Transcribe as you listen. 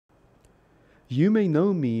You may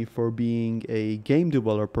know me for being a game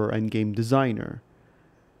developer and game designer,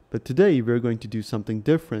 but today we're going to do something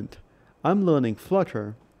different. I'm learning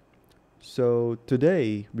Flutter, so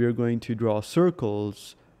today we're going to draw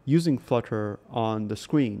circles using Flutter on the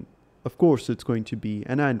screen. Of course, it's going to be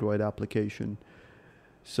an Android application.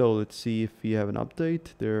 So let's see if we have an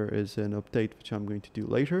update. There is an update which I'm going to do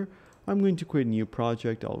later. I'm going to create a new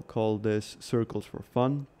project. I'll call this Circles for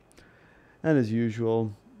Fun. And as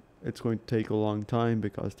usual, it's going to take a long time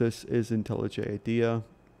because this is IntelliJ IDEA,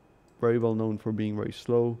 very well known for being very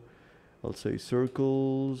slow. I'll say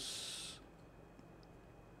circles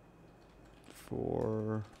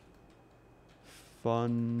for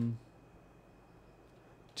fun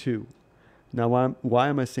 2. Now, why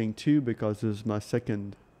am I saying 2? Because this is my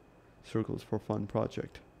second Circles for Fun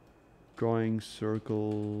project. Drawing a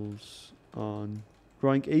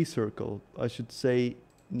circle. I should say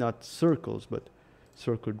not circles, but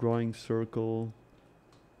drawing circle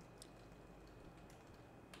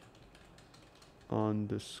on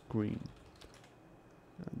the screen.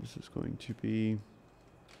 And this is going to be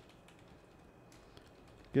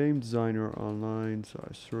Game Designer Online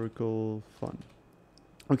 / Circle Fun.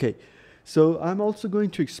 Okay, so I'm also going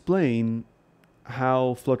to explain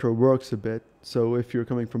how Flutter works a bit. So if you're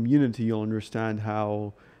coming from Unity, you'll understand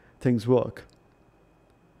how things work.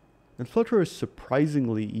 And Flutter is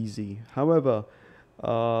surprisingly easy. However,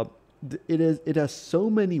 it has so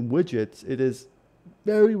many widgets, it is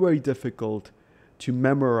very, very difficult to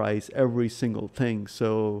memorize every single thing.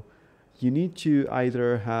 So you need to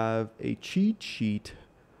either have a cheat sheet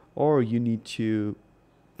or you need to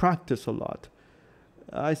practice a lot.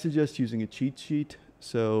 I suggest using a cheat sheet,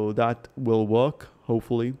 so that will work,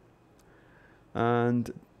 hopefully. And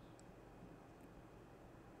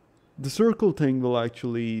the circle thing will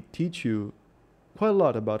actually teach you quite a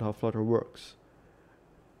lot about how Flutter works.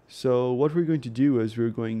 So what we're going to do is we're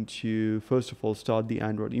going to, first of all, start the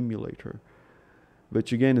Android emulator,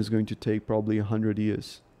 which again is going to take probably 100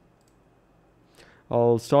 years.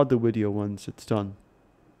 I'll start the video once it's done.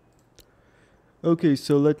 Okay,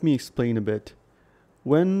 so let me explain a bit.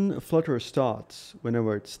 When Flutter starts,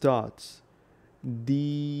 whenever it starts,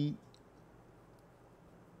 the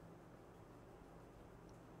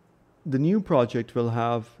new project will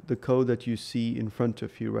have the code that you see in front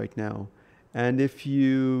of you right now. And if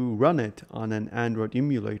you run it on an Android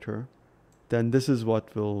emulator, then this is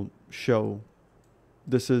what will show.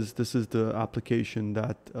 This is the application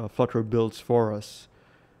that Flutter builds for us.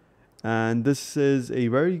 And this is a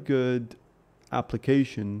very good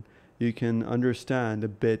application. You can understand a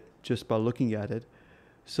bit just by looking at it.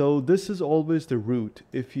 So this is always the root.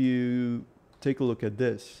 If you take a look at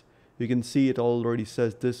this, you can see it already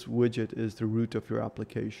says this widget is the root of your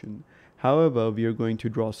application. However, we are going to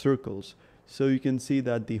draw circles. So you can see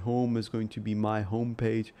that the home is going to be my home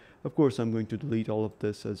page. Of course, I'm going to delete all of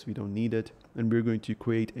this as we don't need it. And we're going to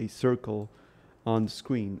create a circle on the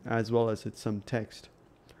screen as well as some text.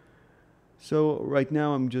 So right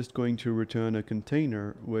now I'm just going to return a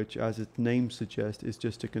container, which as its name suggests is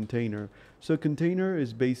just a container. So container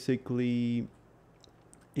is basically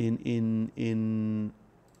in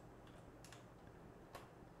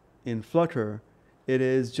Flutter, it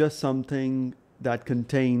is just something that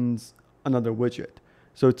contains another widget.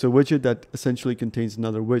 So it's a widget that essentially contains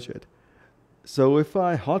another widget. So if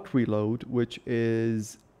I hot reload, which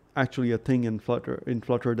is actually a thing in Flutter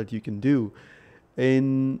that you can do,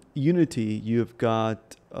 in Unity, you've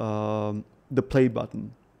got the play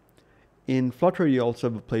button. In Flutter, you also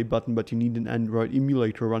have a play button, but you need an Android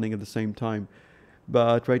emulator running at the same time.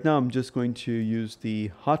 But right now, I'm just going to use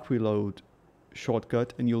the hot reload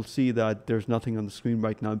shortcut, and you'll see that there's nothing on the screen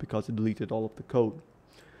right now because it deleted all of the code.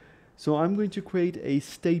 So I'm going to create a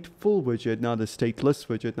stateful widget, not a stateless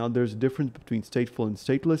widget. Now, there's a difference between stateful and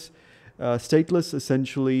stateless. Stateless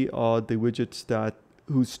essentially are the widgets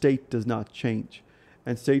whose state does not change,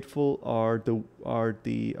 and stateful are the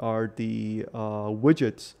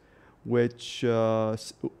widgets which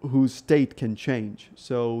whose state can change.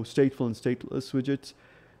 So stateful and stateless widgets.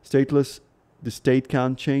 Stateless, the state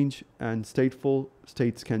can't change, and stateful,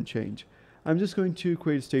 states can change. I'm just going to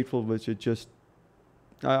create a stateful widget.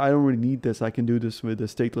 I don't really need this. I can do this with a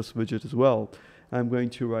stateless widget as well. I'm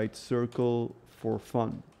going to write circle for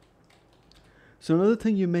fun. So another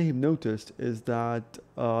thing you may have noticed is that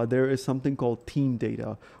there is something called theme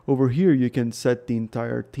data. Over here, you can set the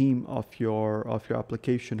entire theme of your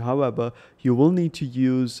application. However, you will need to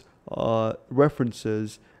use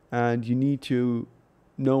references, and you need to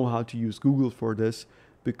know how to use Google for this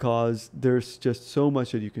because there's just so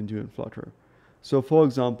much that you can do in Flutter. So for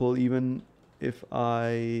example, even if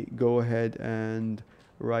I go ahead and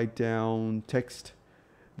write down text.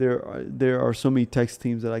 There are so many text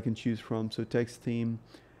themes that I can choose from. So text theme,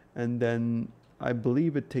 and then I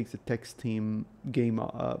believe it takes a text theme game,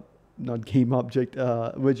 not game object,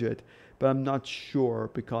 widget, but I'm not sure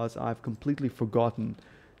because I've completely forgotten.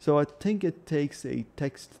 So I think it takes a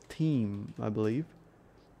text theme, I believe,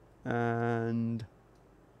 and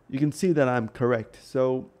you can see that I'm correct.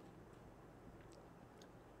 So,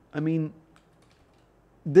 I mean,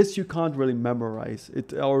 this you can't really memorize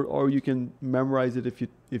it, or you can memorize it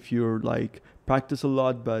if you're like practice a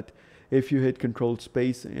lot, but if you hit control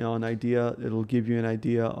space on idea, it'll give you an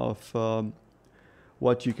idea of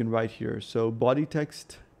what you can write here. So body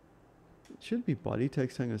text, it should be body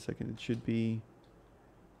text. Hang on a second, it should be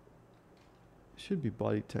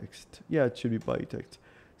body text. Yeah, it should be body text.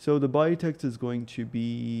 So the body text is going to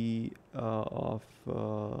be of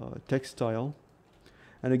text style.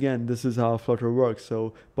 And again, this is how Flutter works.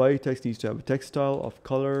 So body text needs to have a text style of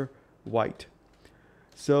color white.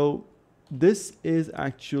 So this is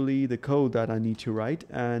actually the code that I need to write,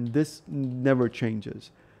 and this never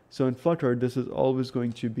changes. So in Flutter, this is always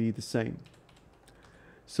going to be the same.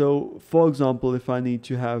 So for example, if I need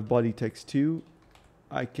to have body text 2,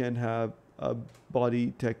 I can have a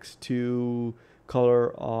body text 2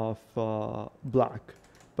 color of black,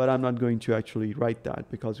 but I'm not going to actually write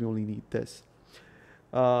that because we only need this.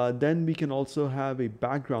 Then we can also have a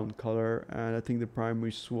background color, and I think the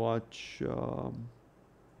primary swatch, I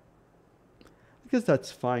guess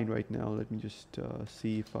that's fine right now. Let me just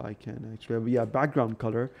see if I can actually, yeah, background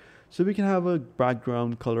color. So we can have a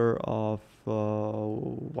background color of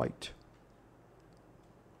white.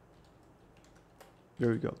 There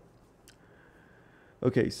we go.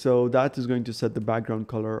 Okay, so that is going to set the background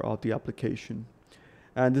color of the application.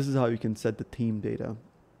 And this is how you can set the theme data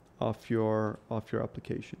of your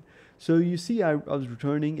application. So you see I was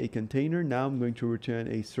returning a container. Now I'm going to return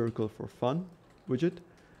a circle for fun widget,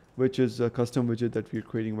 which is a custom widget that we're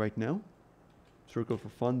creating right now. Circle for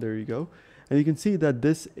fun, there you go. And you can see that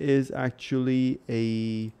this is actually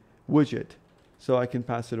a widget. So I can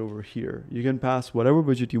pass it over here. You can pass whatever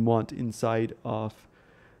widget you want inside of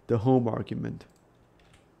the home argument.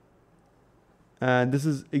 And this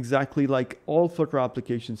is exactly like all Flutter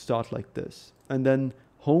applications start like this. And then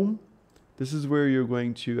home, this is where you're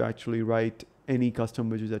going to actually write any custom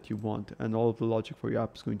widget that you want, and all of the logic for your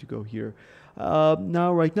app is going to go here.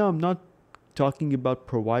 Right now I'm not talking about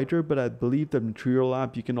provider, but I believe that Material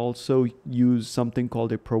app you can also use something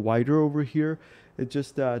called a provider over here. It's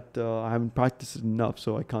just that I haven't practiced it enough,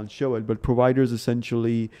 so I can't show it. But providers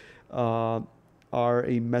essentially are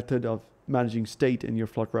a method of managing state in your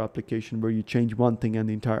Flutter application where you change one thing and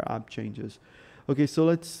the entire app changes. Okay, so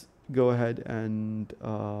let's go ahead and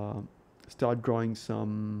start drawing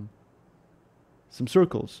some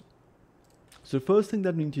circles. So the first thing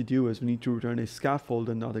that we need to do is we need to return a scaffold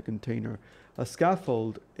and not a container. A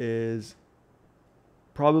scaffold is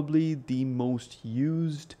probably the most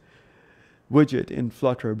used widget in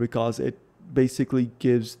Flutter because it basically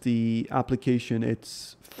gives the application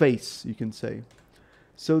its face, you can say.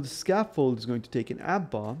 So the scaffold is going to take an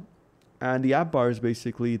app bar, and the app bar is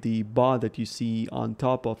basically the bar that you see on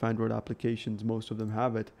top of Android applications. Most of them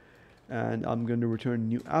have it. And I'm going to return a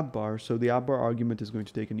new app bar. So the app bar argument is going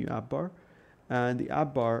to take a new app bar. And the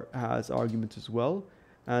app bar has arguments as well.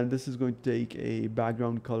 And this is going to take a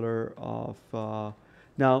background color of...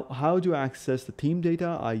 now, how do I access the theme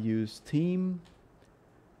data? I use theme.of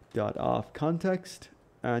context.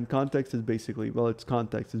 And context is basically, well, it's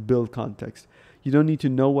context, it's build context. You don't need to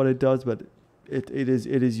know what it does, but it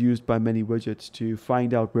is used by many widgets to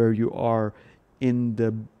find out where you are in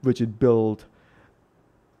the widget build.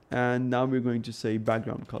 And now we're going to say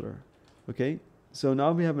background color. Okay, so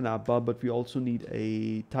now we have an app bar, but we also need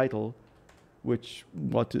a title, which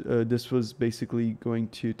this was basically going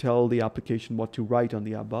to tell the application what to write on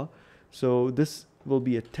the app bar. So this will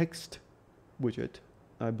be a text widget.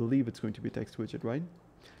 I believe it's going to be a text widget, right?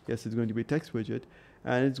 Yes, it's going to be a text widget,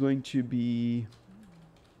 and it's going to be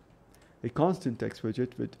a constant text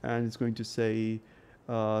widget, and it's going to say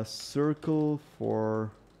circle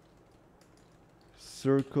for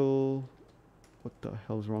circle. What the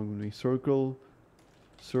hell's wrong with me?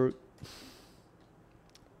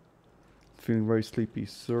 Feeling very sleepy.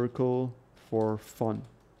 Circle for fun.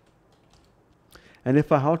 And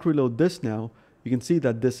if I hot reload this now, you can see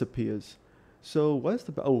that this appears. So what's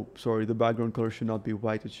the, oh, sorry, the background color should not be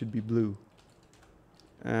white, it should be blue.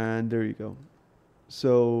 And there you go.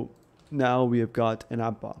 So now we have got an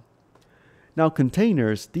app bar. Now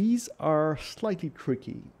containers, these are slightly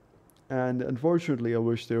tricky. And unfortunately, I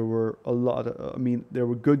wish there were a lot of, there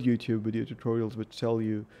were good YouTube video tutorials which tell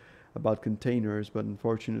you about containers, but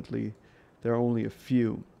unfortunately there are only a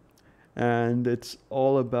few. And it's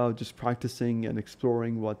all about just practicing and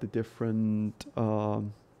exploring what the different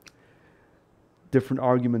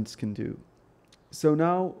arguments can do. So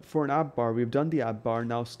now for an app bar, we've done the app bar.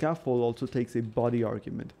 Now scaffold also takes a body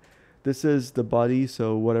argument. This is the body,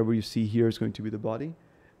 so whatever you see here is going to be the body.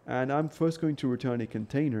 And I'm first going to return a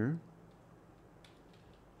container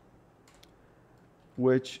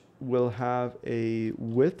which will have a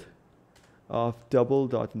width of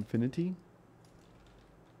double.infinity,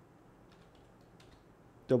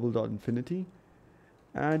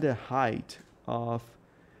 and a height of,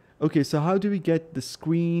 okay, so how do we get the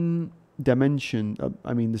screen dimension,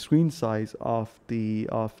 the screen size of the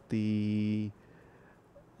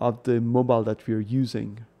mobile that we're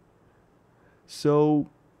using? So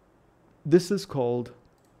this is called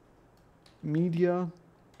media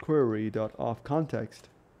query.offContext,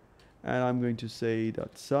 and I'm going to say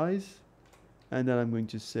 .size, and then I'm going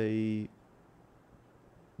to say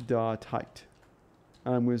 .height.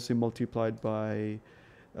 I'm going to say multiplied by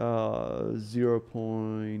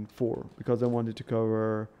 0.4 because I wanted to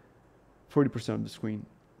cover 40% of the screen.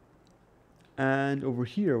 And over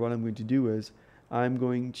here, what I'm going to do is I'm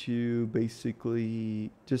going to basically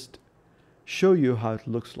just show you how it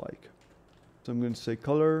looks like. So I'm going to say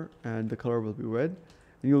color, and the color will be red.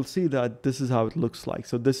 And you'll see that this is how it looks like.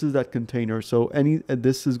 So this is that container. So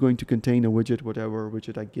this is going to contain a widget, whatever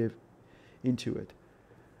widget I give into it.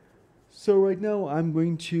 So right now I'm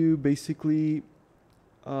going to basically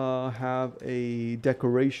have a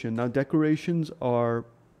decoration. Now decorations are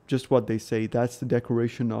just what they say. That's the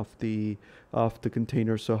decoration of the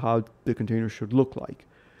container. So how the container should look like.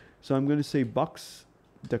 So I'm going to say box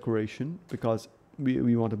decoration because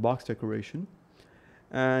we want a box decoration,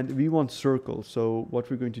 and we want circle. So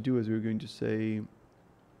what we're going to do is we're going to say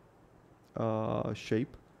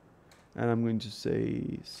shape, and I'm going to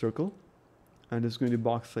say circle, and it's going to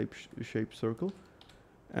box shape circle.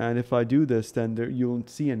 And if I do this, then you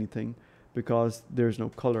won't see anything because there's no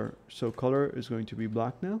color. So color is going to be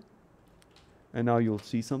black now, and now you'll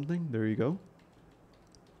see something. There you go.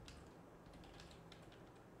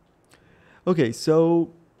 Okay,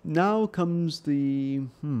 so now comes the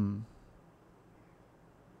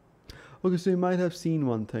okay, so you might have seen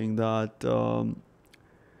one thing that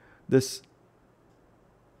this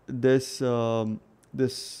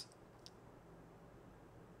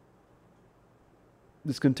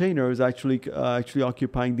container is actually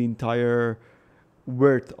occupying the entire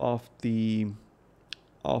width of the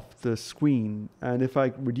screen. And if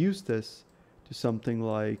I reduce this to something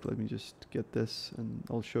like, let me just get this and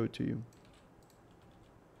I'll show it to you.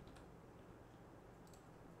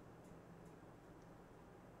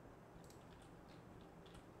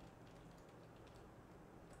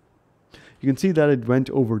 You can see that it went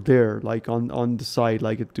over there, like on the side,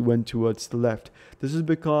 like it went towards the left. This is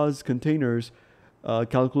because containers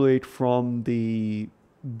calculate from the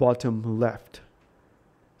bottom left.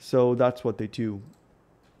 So that's what they do.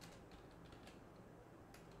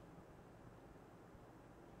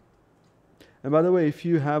 And by the way, if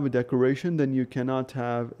you have a decoration, then you cannot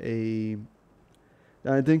have a,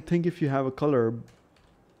 I think if you have a color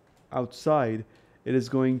outside, it is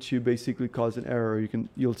going to basically cause an error.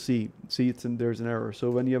 You'll see there's an error.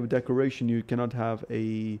 So when you have a decoration, you cannot have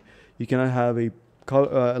a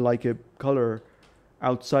color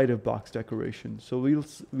outside of box decoration. So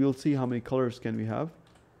we'll see how many colors can we have,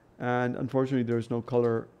 and unfortunately there's no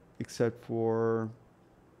color except for,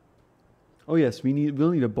 oh yes, we'll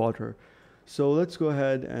need a border. So let's go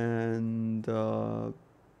ahead and draw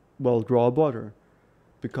a border,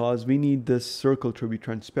 because we need this circle to be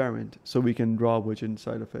transparent so we can draw a widget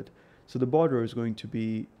inside of it. So the border is going to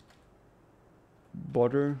be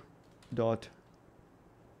border dot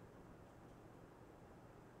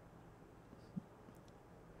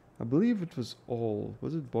I believe it was all.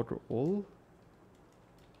 Was it border all?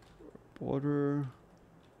 Border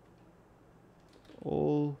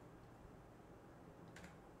all.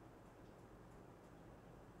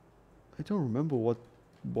 I don't remember what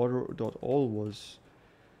border.all was.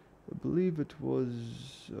 I believe it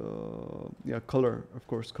was, yeah, color. Of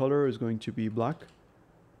course, color is going to be black.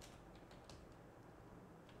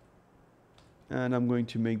 And I'm going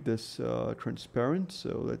to make this transparent.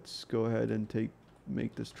 So let's go ahead and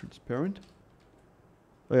make this transparent.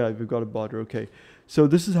 Oh yeah, we've got a border. Okay. So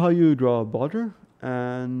this is how you draw a border.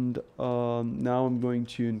 And now I'm going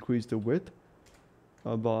to increase the width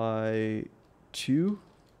by 2.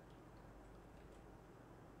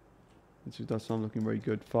 That's not looking very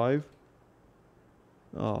good. 5.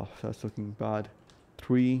 Oh, that's looking bad.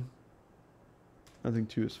 3. I think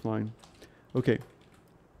 2 is fine. Okay.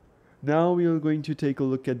 Now we are going to take a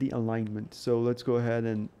look at the alignment. So let's go ahead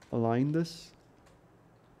and align this.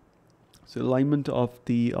 So alignment of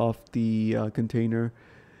the container,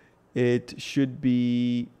 it should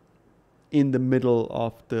be in the middle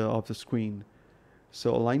of the screen.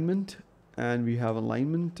 So alignment, and we have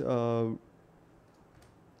alignment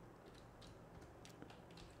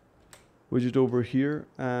widget over here,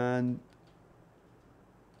 and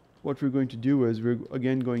what we're going to do is we're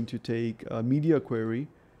again going to take a media query.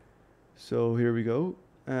 So here we go,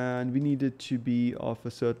 and we need it to be of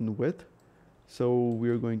a certain width. So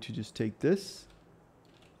we're going to just take this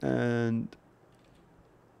and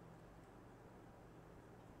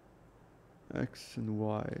X and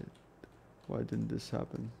Y. Why didn't this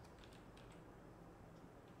happen?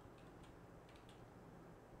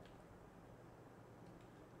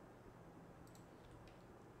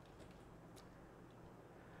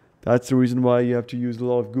 That's the reason why you have to use a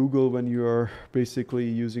lot of Google when you are basically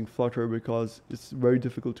using Flutter, because it's very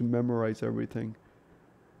difficult to memorize everything.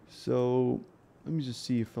 So let me just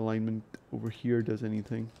see if alignment over here does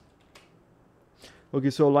anything.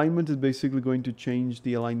 Okay, so alignment is basically going to change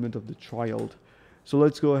the alignment of the child. So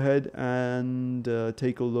let's go ahead and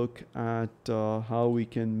take a look at how we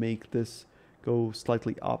can make this go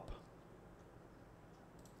slightly up.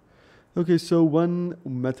 Okay, so one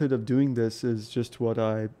method of doing this is just what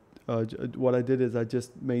I did is I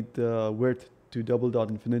just made the width to double dot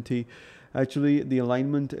infinity. Actually, the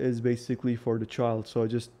alignment is basically for the child, so I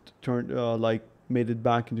just turned made it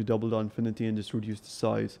back into double dot infinity and just reduced the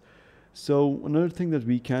size. So another thing that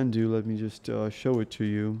we can do, let me just show it to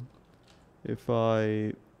you. If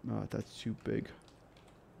I, that's too big.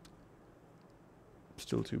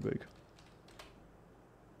 Still too big.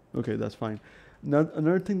 Okay, that's fine. Now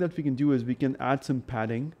another thing that we can do is we can add some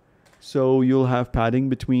padding. So you'll have padding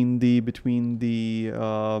between the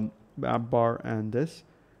app bar and this.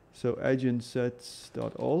 So edge insets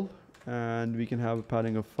dot all, and we can have a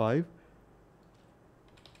padding of 5.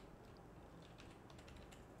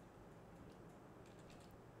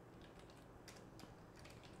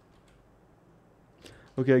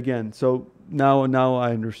 Okay, again, so now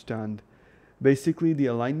I understand. Basically, the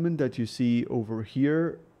alignment that you see over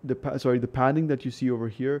here, the padding that you see over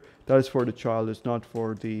here, that is for the child. It's not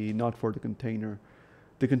for the container.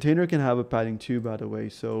 The container can have a padding too, by the way.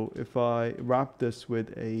 So if I wrap this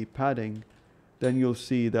with a padding, then you'll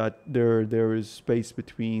see that there is space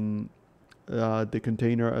between the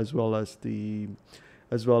container as well as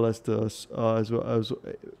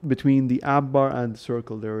between the app bar and the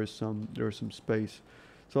circle. There is some space.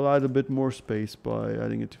 So I'll add a bit more space by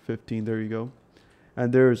adding it to 15. There you go.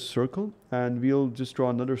 And there is circle, and we'll just draw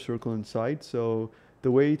another circle inside. So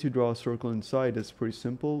the way to draw a circle inside is pretty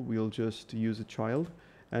simple. We'll just use a child,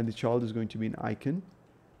 and the child is going to be an icon,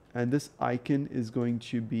 and this icon is going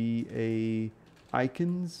to be a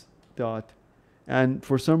icons dot, and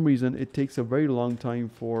for some reason it takes a very long time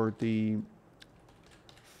for these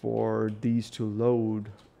to load,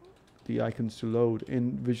 the icons to load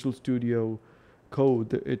in Visual Studio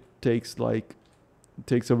Code. It takes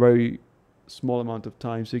a very small amount of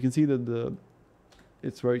time. So you can see that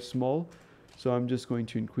it's very small. So I'm just going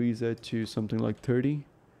to increase it to something like 30.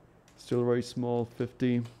 Still very small.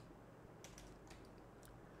 50,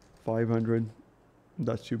 500.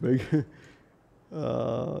 That's too big.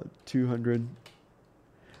 200.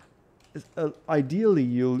 Ideally,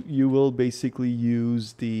 you will basically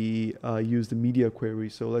use the media query.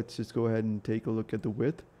 So let's just go ahead and take a look at the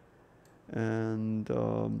width, and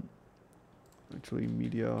actually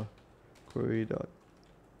media query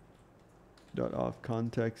dot off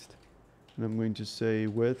context, and I'm going to say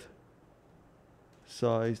width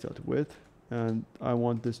size dot width, and I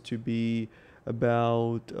want this to be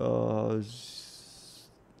about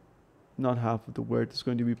not half of the width. It's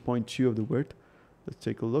going to be 0.2 of the width. Let's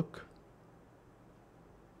take a look.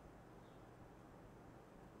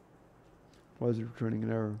 Why is it returning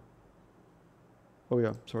an error? Oh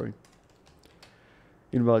yeah, sorry.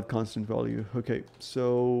 Invalid constant value. Okay,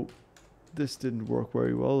 so this didn't work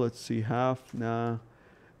very well. Let's see, half. Nah.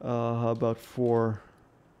 How about 4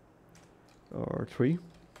 or 3?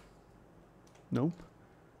 Nope.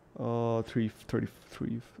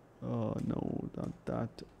 333. No, not that.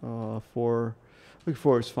 4. Okay,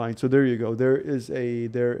 4 is fine. So there you go. There is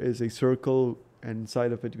a circle, and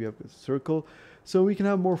inside of it we have a circle. So we can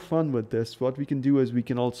have more fun with this. What we can do is we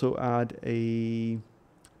can also add a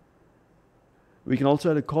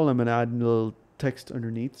column and add a little text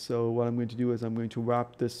underneath. So what I'm going to do is I'm going to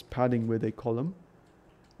wrap this padding with a column,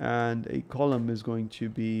 and a column is going to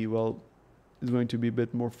be, well, is going to be a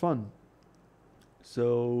bit more fun.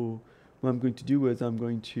 So what I'm going to do is I'm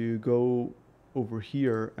going to go over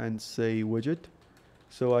here and say widget.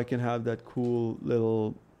 So I can have that cool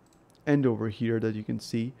little end over here that you can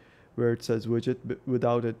see where it says widget, but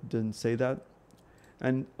without it didn't say that.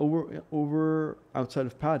 And over outside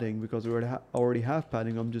of padding, because we already have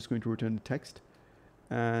padding, I'm just going to return the text.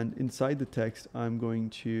 And inside the text, I'm going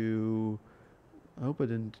to, I hope I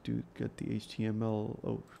didn't get the HTML.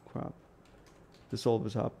 Oh crap. This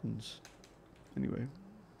always happens. Anyway.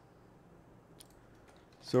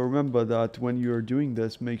 So remember that when you're doing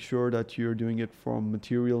this, make sure that you're doing it from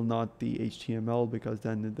material, not the HTML, because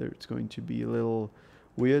then it's going to be a little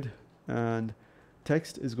weird. And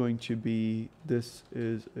text is going to be, this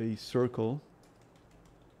is a circle.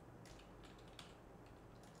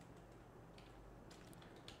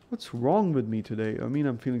 What's wrong with me today? I mean,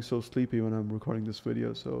 I'm feeling so sleepy when I'm recording this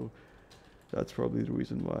video, so that's probably the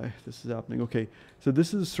reason why this is happening. Okay, so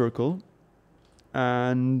this is a circle,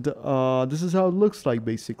 and this is how it looks like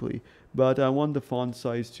basically. But I want the font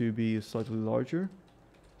size to be slightly larger,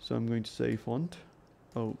 so I'm going to say font.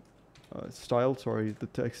 Oh, style, sorry, the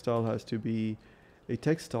text style has to be a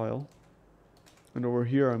text style. And over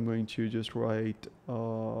here I'm going to just write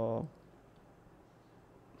font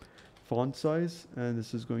size, and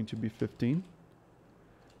this is going to be 15.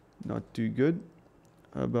 Not too good.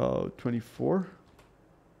 About 24.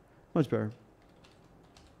 Much better.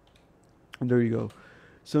 And there you go.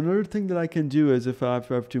 So another thing that I can do is if I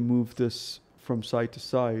have to move this from side to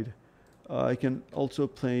side, I can also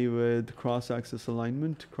play with cross-axis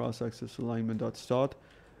alignment, cross-axis alignment.start.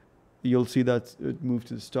 You'll see that it moved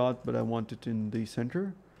to the start, but I want it in the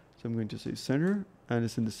center. So I'm going to say center, and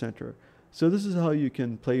it's in the center. So this is how you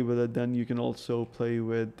can play with it. Then you can also play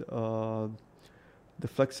with the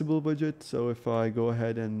flexible widget. So if I go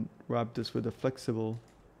ahead and wrap this with a flexible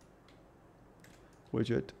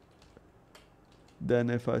widget, then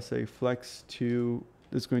if I say flex to,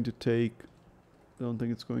 it's going to take, I don't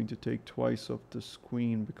think it's going to take twice of the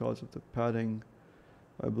screen because of the padding,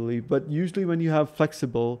 I believe. But usually when you have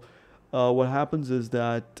flexible, what happens is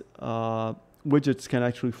that widgets can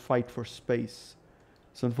actually fight for space.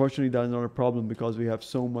 So unfortunately that's not a problem because we have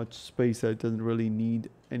so much space that it doesn't really need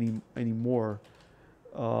any more.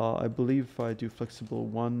 I believe if I do flexible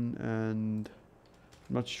 1, and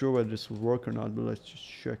I'm not sure whether this will work or not, but let's just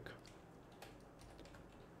check.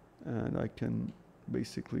 And I can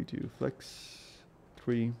basically do flex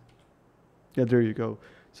 3. Yeah, there you go.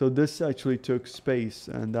 So this actually took space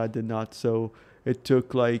and that did not. So it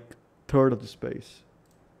took like third of the space.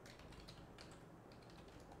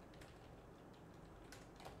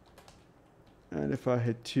 And if I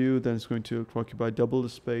hit 2, then it's going to occupy double the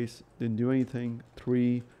space. Didn't do anything.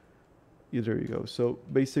 3. Yeah, there you go. So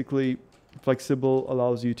basically, flexible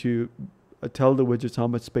allows you to tell the widgets how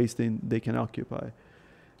much space they can occupy.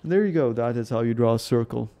 And there you go. That is how you draw a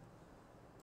circle.